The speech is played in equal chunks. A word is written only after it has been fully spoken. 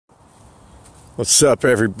What's up,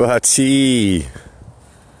 everybody?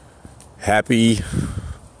 Happy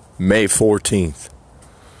May 14th.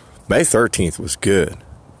 May 13th was good.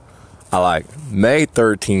 May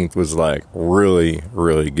 13th was really,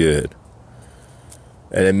 really good.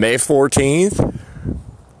 And then May 14th,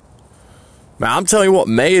 man, I'm telling you what,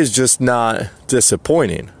 May is just not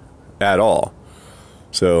disappointing at all.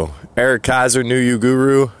 So, Eric Kaiser, New You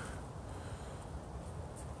Guru,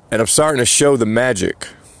 and I'm starting to show the magic.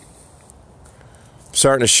 I'm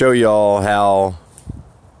starting to show y'all how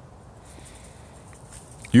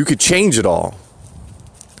you could change it all.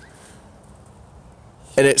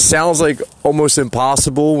 And it sounds like almost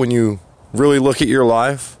impossible when you really look at your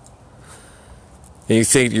life. And you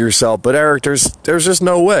think to yourself, but Eric, there's just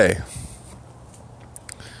no way.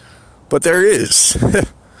 But there is.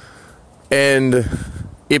 And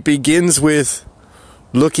it begins with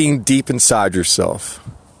looking deep inside yourself.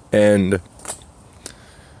 And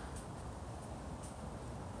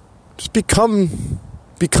just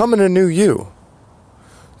becoming a new you.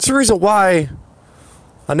 It's the reason why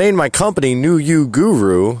I named my company New You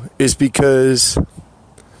Guru, is because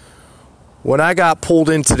when I got pulled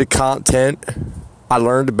into the content, I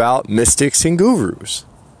learned about mystics and gurus.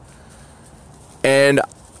 And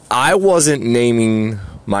I wasn't naming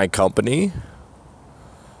my company.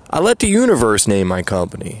 I let the universe name my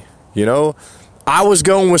company. You know, I was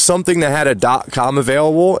going with something that had a .com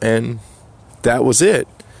available, and that was it.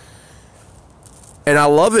 And I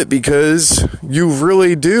love it because you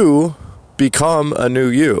really do become a new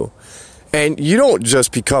you. And you don't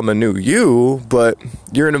just become a new you, but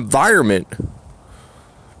your environment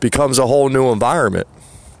becomes a whole new environment.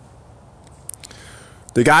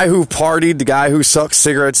 The guy who partied, the guy who sucked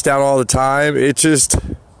cigarettes down all the time,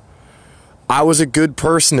 I was a good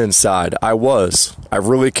person inside. I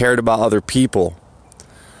really cared about other people.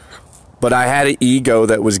 But I had an ego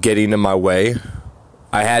that was getting in my way.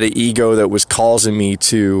 I had an ego that was causing me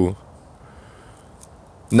to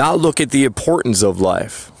not look at the importance of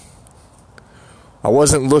life. I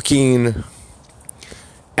wasn't looking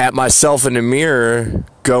at myself in the mirror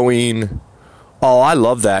going, oh, I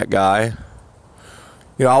love that guy.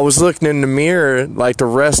 You know, I was looking in the mirror like the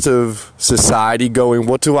rest of society going,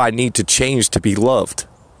 what do I need to change to be loved?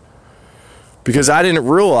 Because I didn't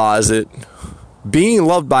realize that being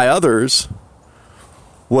loved by others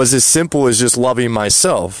was as simple as just loving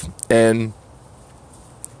myself. And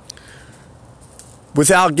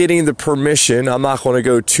without getting the permission, I'm not going to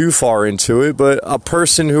go too far into it, but a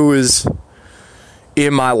person who is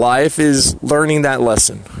in my life is learning that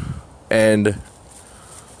lesson. And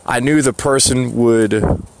I knew the person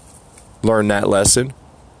would learn that lesson.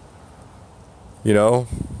 You know,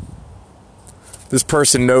 this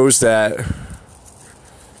person knows that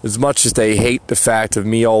as much as they hate the fact of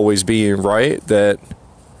me always being right, that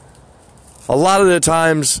a lot of the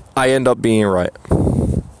times I end up being right.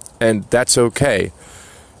 And that's okay.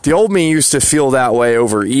 The old me used to feel that way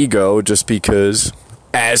over ego just because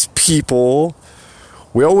as people,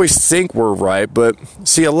 we always think we're right. But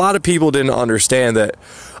see, a lot of people didn't understand that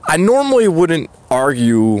I normally wouldn't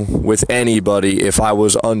argue with anybody if I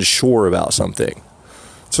was unsure about something.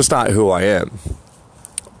 It's just not who I am.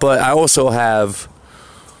 But I also have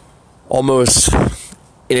almost an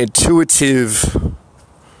intuitive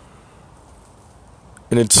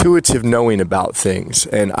knowing about things.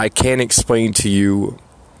 And I can't explain to you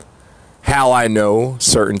how I know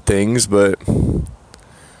certain things, but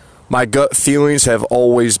my gut feelings have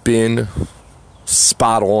always been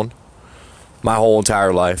spot on my whole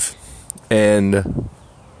entire life. And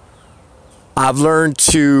I've learned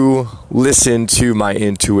to listen to my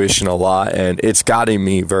intuition a lot, and it's gotten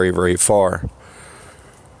me very, very far.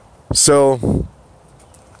 So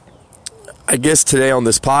I guess today on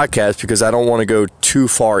this podcast, because I don't want to go too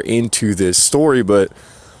far into this story, but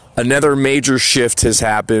another major shift has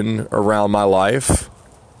happened around my life,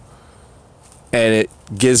 and it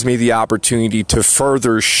gives me the opportunity to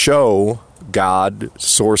further show God,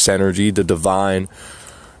 source energy, the divine,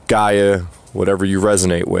 Gaia, whatever you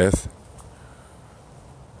resonate with,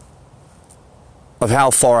 of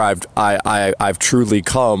how far I've truly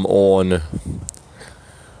come on.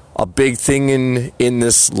 A big thing in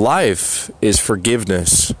this life is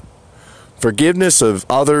forgiveness. Forgiveness of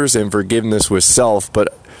others and forgiveness with self.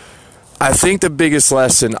 But I think the biggest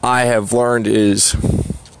lesson I have learned is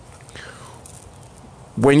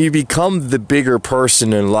when you become the bigger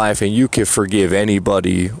person in life and you can forgive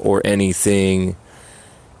anybody or anything,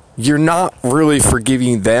 you're not really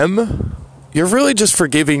forgiving them. You're really just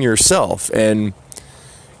forgiving yourself. And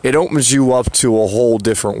it opens you up to a whole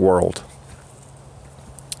different world.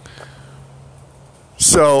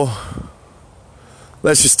 So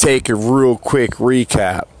let's just take a real quick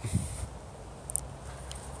recap.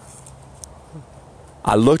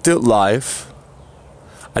 I looked at life.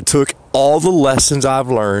 I took all the lessons I've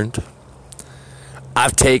learned.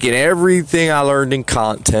 I've taken everything I learned in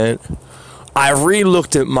content. I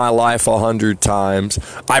re-looked at my life 100 times.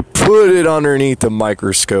 I put it underneath the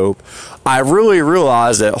microscope. I really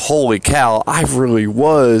realized that, holy cow, I really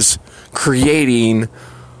was creating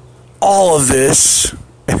all of this.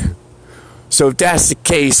 So if that's the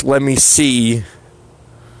case, let me see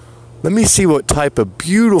what type of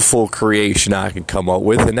beautiful creation I can come up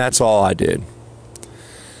with. And that's all I did.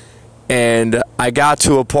 And I got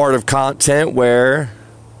to a part of content where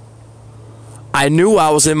I knew I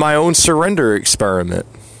was in my own surrender experiment.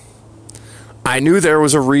 I knew there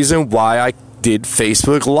was a reason why I did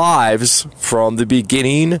Facebook Lives from the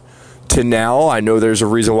beginning to now. I know there's a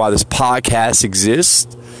reason why this podcast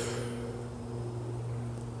exists.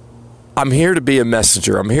 I'm here to be a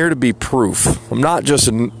messenger. I'm here to be proof. I'm not just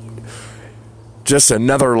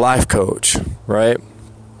another life coach, right?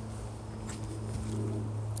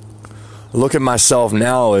 I look at myself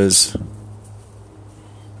now as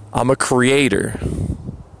I'm a creator,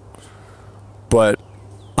 but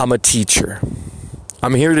I'm a teacher.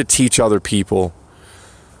 I'm here to teach other people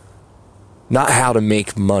not how to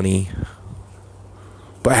make money,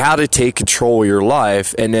 but how to take control of your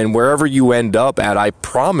life. And then wherever you end up at, I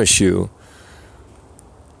promise you,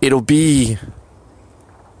 it'll be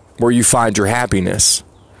where you find your happiness.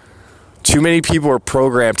 Too many people are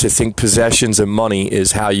programmed to think possessions and money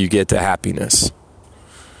is how you get to happiness.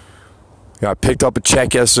 I picked up a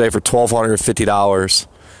check yesterday for $1,250.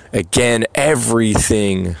 Again,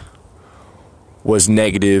 everything was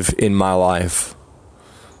negative in my life.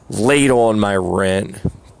 Late on my rent,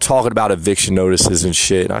 talking about eviction notices and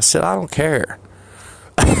shit. And I said, I don't care.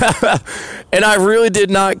 And I really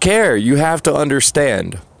did not care. You have to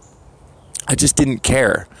understand. I just didn't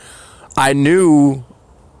care. I knew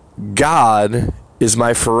God is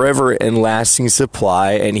my forever and lasting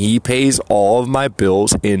supply, and He pays all of my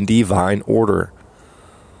bills in divine order.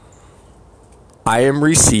 I am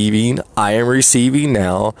receiving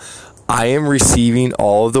now. I am receiving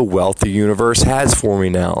all of the wealth the universe has for me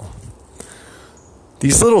now.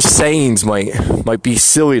 These little sayings might be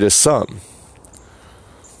silly to some,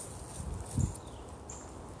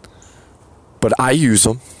 but I use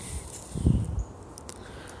them.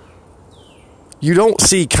 You don't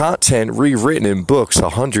see content rewritten in books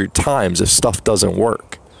 100 times if stuff doesn't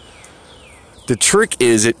work. The trick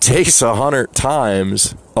is it takes 100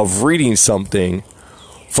 times of reading something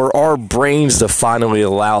for our brains to finally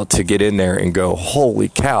allow it to get in there and go, holy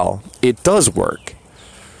cow, it does work.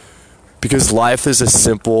 Because life is a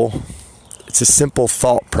simple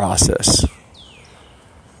thought process.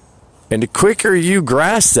 And the quicker you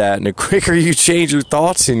grasp that and the quicker you change your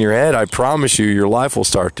thoughts in your head, I promise you, your life will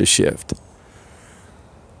start to shift.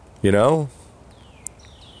 You know,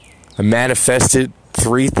 I manifested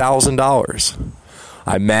 $3,000.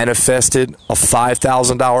 I manifested a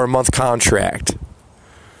 $5,000 a month contract.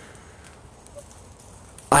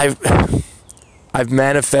 I've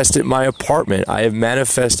manifested my apartment. I have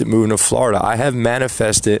manifested moving to Florida. I have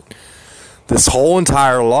manifested this whole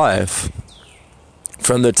entire life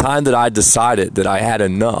from the time that I decided that I had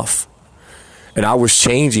enough. And I was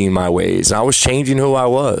changing my ways. And I was changing who I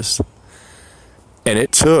was. And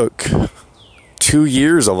it took 2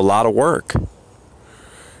 years of a lot of work.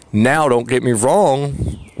 Now, don't get me wrong,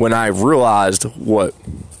 when I realized what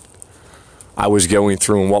I was going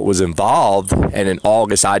through and what was involved, and in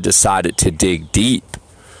August I decided to dig deep.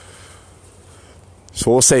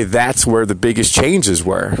 So we'll say that's where the biggest changes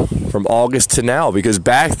were, from August to now. Because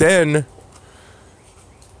back then,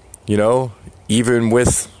 you know, even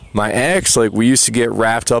with my ex, like, we used to get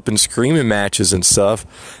wrapped up in screaming matches and stuff.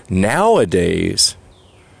 Nowadays,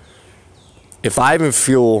 if I even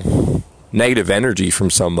feel negative energy from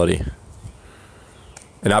somebody,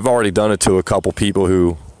 and I've already done it to a couple people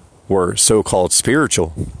who were so-called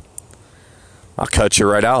spiritual, I'll cut you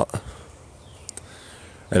right out.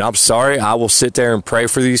 And I'm sorry, I will sit there and pray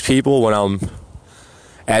for these people. When I'm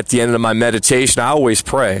at the end of my meditation, I always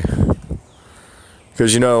pray.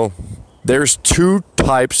 Because, you know, there's two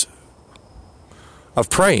types of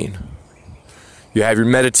praying. You have your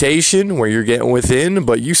meditation where you're getting within,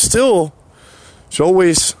 but you still should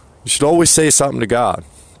always say something to God.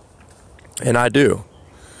 And I do.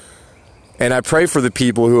 And I pray for the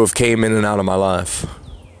people who have came in and out of my life.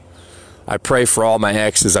 I pray for all my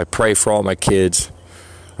exes. I pray for all my kids.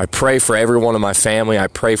 I pray for everyone in my family. I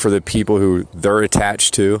pray for the people who they're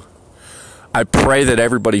attached to. I pray that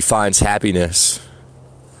everybody finds happiness.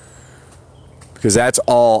 Because that's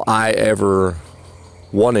all I ever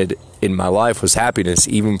wanted in my life was happiness,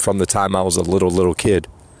 even from the time I was a little kid.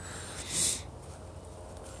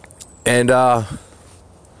 And I'm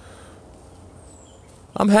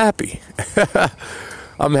happy.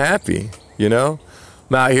 I'm happy, you know?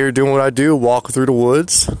 I'm out here doing what I do, walking through the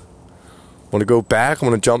woods. I want to go back. I'm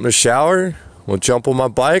going to jump in the shower. I'm going to jump on my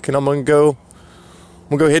bike, and I'm going to go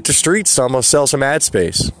hit the streets. So I'm going to sell some ad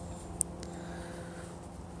space.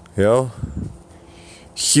 You know?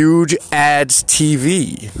 Huge Ads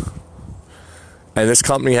TV. And this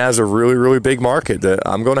company has a really, really big market that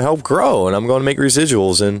I'm going to help grow, and I'm going to make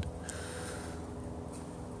residuals. And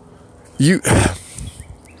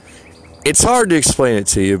it's hard to explain it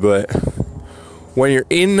to you, but when you're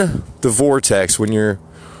in the vortex, when you're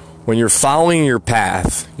following your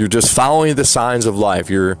path, you're just following the signs of life.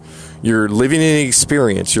 You're living in the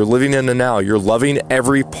experience. You're living in the now. You're loving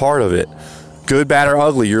every part of it. Good, bad, or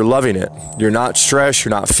ugly, you're loving it. You're not stressed.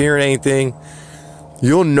 You're not fearing anything.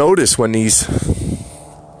 You'll notice when these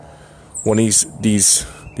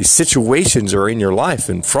situations are in your life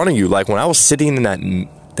in front of you. Like when I was sitting in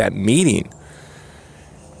that meeting,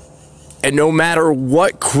 and no matter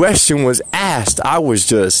what question was asked, I was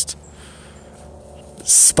just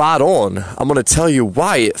spot on. I'm going to tell you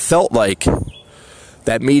why it felt like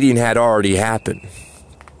that meeting had already happened.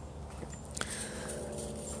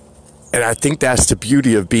 And I think that's the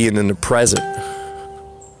beauty of being in the present.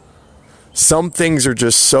 Some things are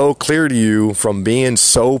just so clear to you from being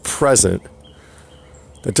so present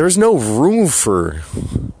that there's no room for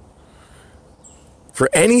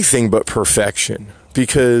anything but perfection,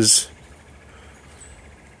 because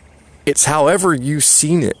it's however you've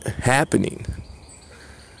seen it happening.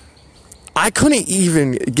 I couldn't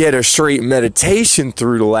even get a straight meditation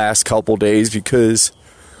through the last couple days because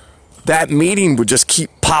that meeting would just keep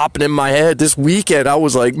popping in my head. This weekend, I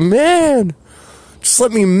was like, man, just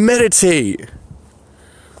let me meditate.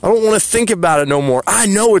 I don't want to think about it no more. I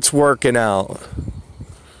know it's working out.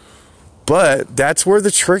 But that's where the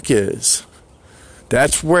trick is.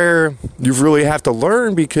 That's where you really have to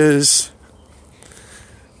learn, because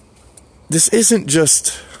this isn't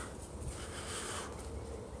just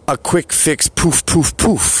a quick fix, poof, poof,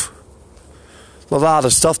 poof. A lot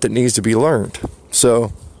of stuff that needs to be learned.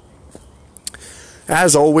 So,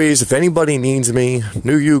 as always, if anybody needs me,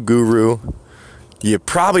 New You Guru, you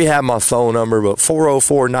probably have my phone number, but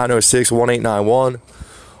 404-906-1891.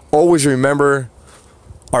 Always remember,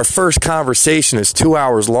 our first conversation is 2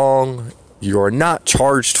 hours long. You are not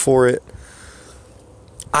charged for it.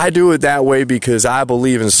 I do it that way because I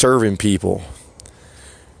believe in serving people.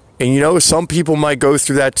 And you know, some people might go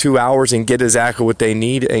through that 2 hours and get exactly what they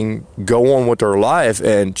need and go on with their life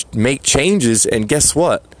and make changes. And guess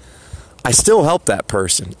what? I still help that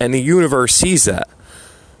person. And the universe sees that.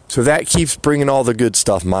 So that keeps bringing all the good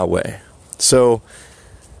stuff my way. So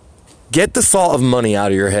get the thought of money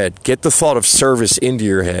out of your head. Get the thought of service into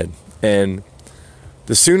your head. And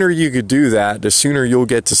the sooner you could do that, the sooner you'll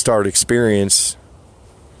get to start experience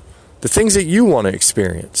the things that you want to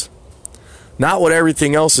experience. Not what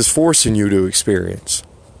everything else is forcing you to experience.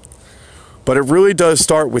 But it really does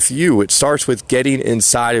start with you. It starts with getting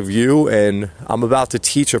inside of you. And I'm about to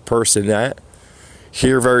teach a person that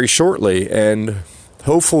here very shortly. And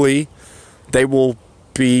hopefully they will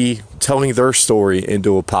be telling their story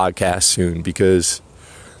into a podcast soon, because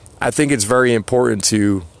I think it's very important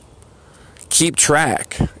to keep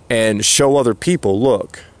track and show other people,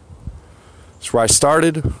 look, this is where I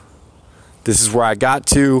started. This is where I got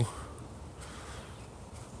to.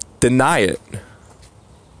 Deny it.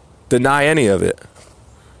 Deny any of it.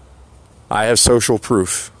 I have social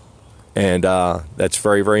proof. And that's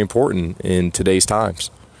very, very important in today's times.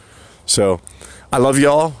 So I love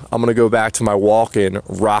y'all. I'm going to go back to my walk and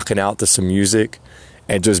rocking out to some music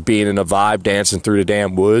and just being in a vibe, dancing through the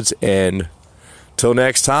damn woods. And till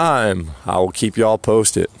next time, I will keep y'all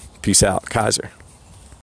posted. Peace out. Kaiser.